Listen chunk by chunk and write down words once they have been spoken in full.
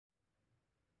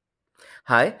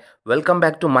Hi, welcome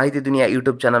back to Mahithi Dunia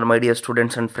YouTube channel, my dear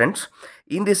students and friends.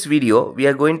 In this video, we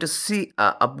are going to see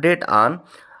an update on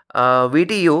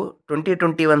VTU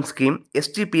 2021 scheme,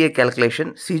 SGPA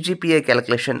calculation, CGPA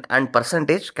calculation and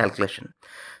percentage calculation.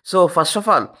 So first of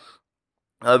all,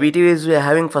 VTU is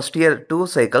having first year 2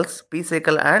 cycles, P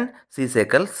cycle and C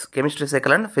cycles, chemistry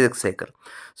cycle and physics cycle.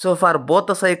 So for both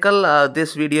the cycle,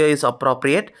 this video is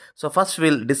appropriate. So first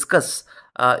we'll discuss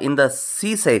in the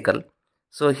C cycle.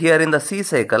 So here in the C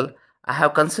cycle, I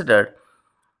have considered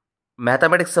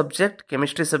mathematics subject,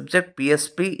 chemistry subject,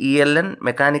 PSP, ELN,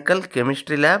 mechanical,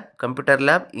 chemistry lab, computer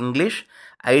lab, English,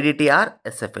 IDTR,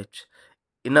 SFH,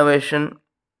 innovation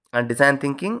and design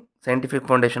thinking, scientific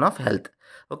foundation of health.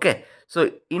 Okay, so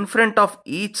in front of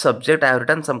each subject I have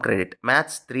written some credit.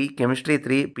 Maths 3, chemistry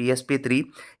 3, PSP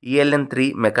 3, ELN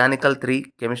 3, mechanical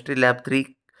 3, chemistry lab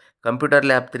 3, computer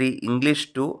lab 3,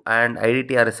 English 2 and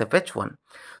IDTR SFH 1.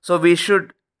 So we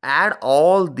should add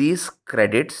all these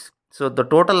credits. So the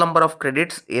total number of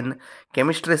credits in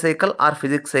chemistry cycle or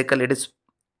physics cycle, it is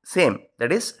same,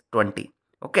 that is 20.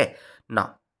 Okay,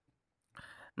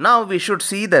 now we should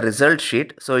see the result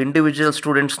sheet. So individual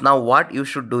students, now what you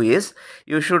should do is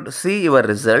you should see your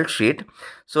result sheet.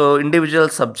 So individual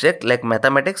subject like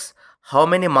mathematics, how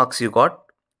many marks you got,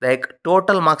 like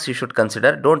total marks you should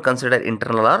consider, don't consider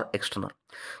internal or external.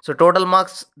 So total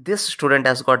marks, this student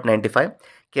has got 95,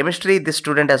 chemistry this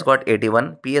student has got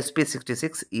 81, PSP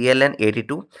 66, ELN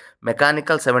 82,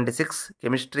 mechanical 76,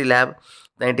 chemistry lab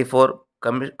 94,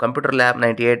 computer lab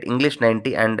 98, English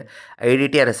 90 and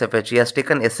IDTR SFH. He has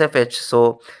taken SFH,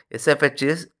 so SFH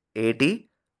is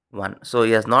 81. So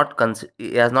he has not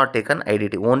taken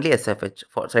IDT, only SFH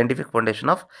for scientific foundation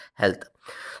of health.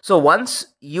 So once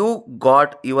you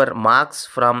got your marks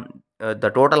from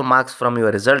the total marks from your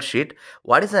result sheet,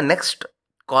 what is the next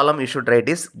column you should write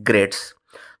is grades.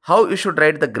 How you should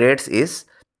write the grades is,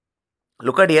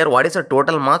 look at here, what is the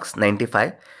total marks?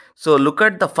 95. So look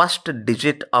at the first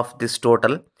digit of this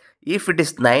total. If it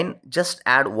is 9, just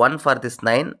add 1 for this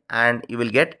 9 and you will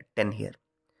get 10 here.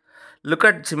 Look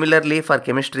at similarly for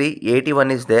chemistry, 81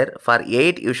 is there. For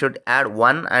 8, you should add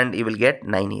 1 and you will get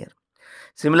 9 here.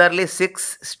 Similarly,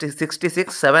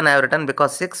 66, 7 I have written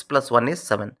because 6 plus 1 is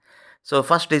 7. So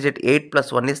first digit 8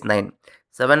 plus 1 is 9.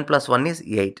 7 plus 1 is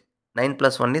 8. 9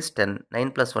 plus 1 is 10.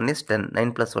 9 plus 1 is 10.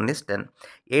 9 plus 1 is 10.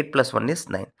 8 plus 1 is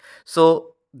 9.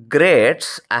 So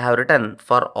grades I have written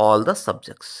for all the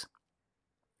subjects.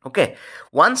 Okay,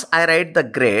 once I write the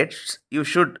grades, you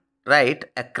should write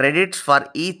a credits for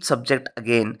each subject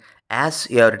again as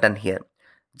you have written here.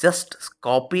 Just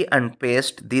copy and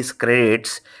paste these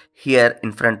credits here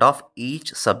in front of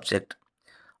each subject.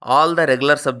 All the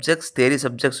regular subjects, theory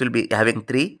subjects will be having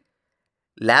 3,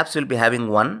 labs will be having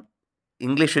 1,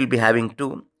 English will be having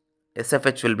 2,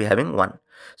 SFH will be having 1.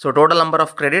 So total number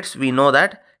of credits, we know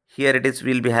that here it is,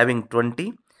 we'll be having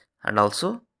 20 and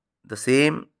also the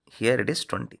same here it is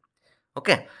 20.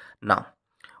 Okay, now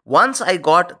once I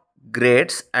got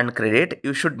grades and credit,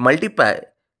 you should multiply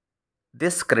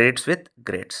this credits with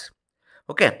grades.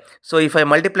 Okay, so if I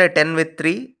multiply 10 with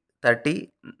 3, 30,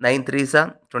 9 3s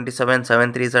are 27,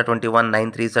 7 3s are 21,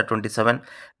 9 3s are 27,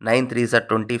 9 3s are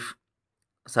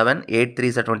 27, 8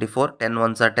 3s are 24, 10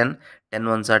 1s are 10, 10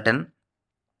 1s are 10,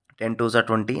 10 2s are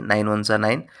 20, 9 1s are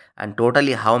 9, and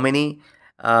totally how many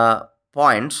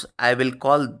points? I will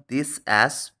call this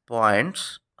as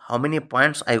points. How many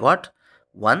points I got?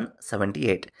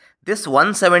 178. This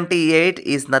 178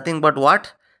 is nothing but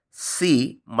what?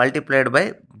 C multiplied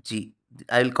by G.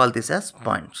 I will call this as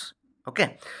points.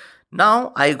 Okay.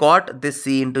 Now I got this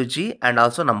C into G and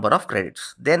also number of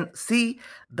credits. Then see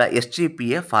the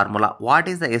SGPA formula. What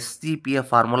is the SGPA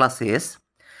formula? Says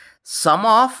sum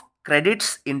of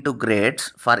credits into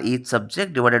grades for each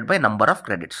subject divided by number of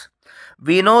credits.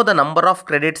 We know the number of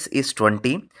credits is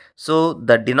 20. So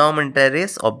the denominator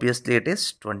is obviously it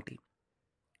is 20.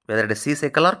 Whether it is C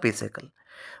cycle or P cycle.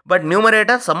 But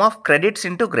numerator, sum of credits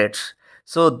into grades.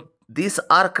 So these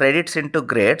are credits into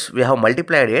grades. We have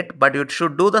multiplied it, but you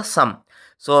should do the sum.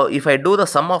 So if I do the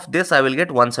sum of this, I will get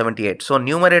 178. So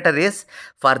numerator is,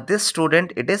 for this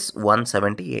student, it is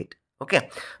 178. Okay.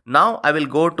 Now I will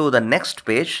go to the next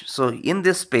page. So in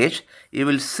this page, you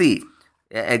will see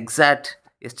exact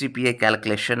SGPA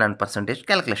calculation and percentage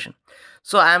calculation.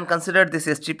 So I am considered this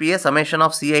SGPA summation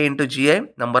of CI into GI,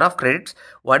 number of credits.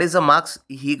 What is the marks?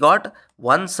 He got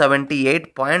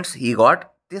 178 points. He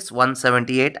got this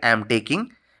 178 I am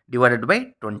taking divided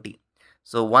by 20.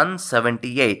 So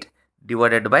 178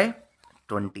 divided by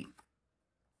 20.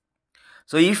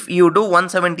 So if you do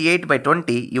 178 by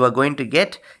 20, you are going to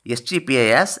get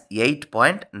SGPA as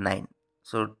 8.9.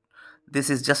 So this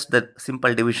is just the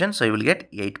simple division, so you will get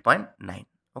 8.9.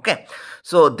 Okay,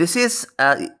 so this is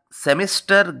a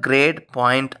semester grade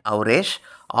point average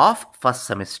of first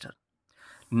semester.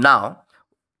 Now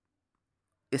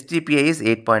SGPA is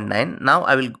 8.9. Now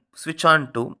I will switch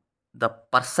on to the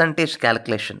percentage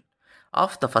calculation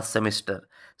of the first semester.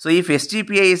 So if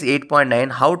SGPA is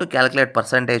 8.9, how to calculate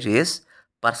percentage is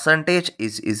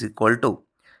equal to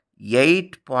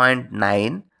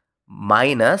 8.9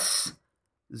 minus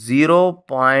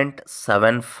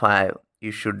 0.75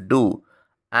 you should do,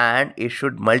 and it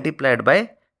should multiply it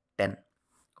by 10.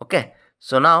 Okay,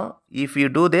 so now if you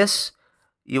do this,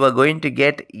 you are going to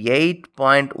get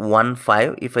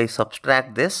 8.15 if I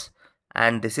subtract this,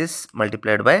 and this is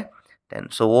multiplied by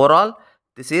 10. So overall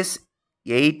this is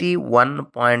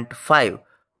 81.5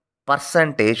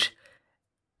 percentage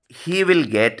he will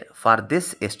get for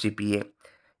this SGPA.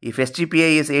 If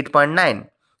SGPA is 8.9,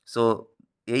 so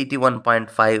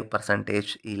 81.5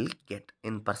 percentage he'll get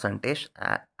in percentage.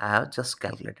 I have just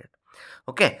calculated.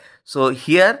 Okay, so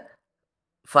here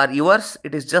for yours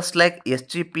it is just like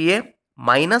SGPA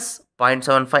minus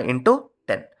 0.75 into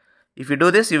 10. If you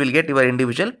do this, you will get your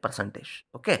individual percentage.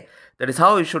 Okay, that is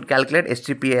how you should calculate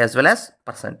SGPA as well as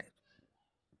percentage.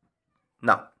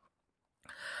 Now,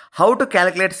 how to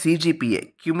calculate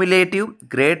CGPA, cumulative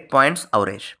grade points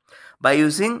average, by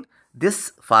using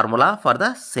this formula for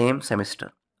the same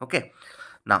semester. Okay,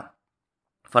 now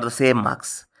for the same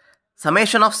marks,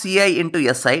 summation of CI into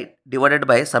SI divided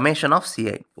by summation of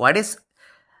CI. What is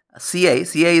CI?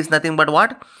 CI is nothing but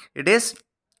what? It is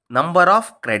number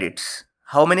of credits.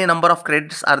 How many number of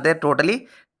credits are there? Totally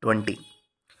 20.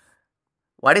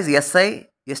 What is SI?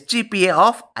 SGPA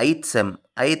of ith sem.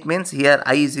 Ith means here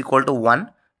I is equal to 1.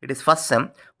 It is first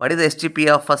sem. What is the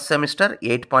SGPA of first semester?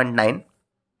 8.9.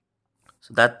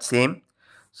 So that's same.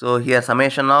 So here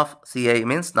summation of CI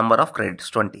means number of credits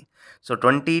 20. So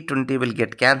 20 will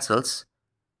get cancels.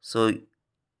 So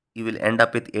you will end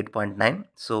up with 8.9.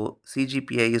 So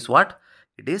CGPA is what?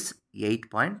 It is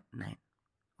 8.9.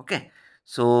 Okay.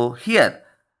 So here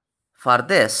for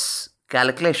this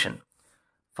calculation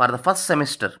for the first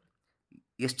semester,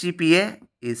 SGPA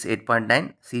is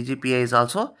 8.9, CGPA is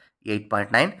also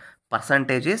 8.9,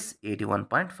 percentage is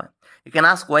 81.5. You can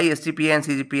ask why SGPA and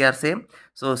CGPA are same.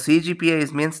 So CGPA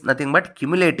is means nothing but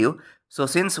cumulative. So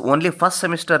since only first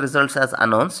semester results as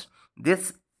announced,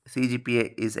 this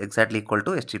CGPA is exactly equal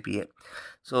to SGPA.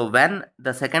 So when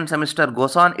the second semester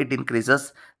goes on, it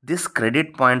increases. This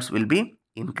credit points will be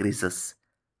increases.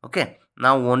 Okay,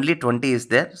 now only 20 is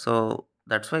there, so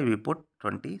that's why we put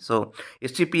 20. So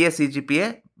SGPA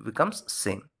CGPA becomes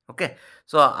same. Okay,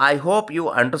 so I hope you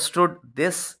understood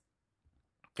this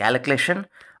calculation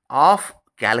of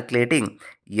calculating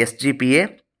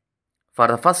SGPA for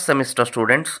the first semester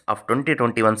students of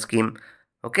 2021 scheme.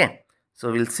 Okay,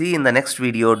 so we'll see in the next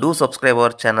video. Do subscribe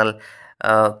our channel.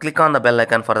 Click on the bell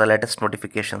icon for the latest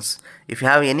notifications. If you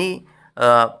have any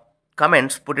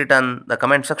comments, put it on the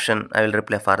comment section. I will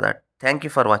reply for that. Thank you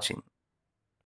for watching.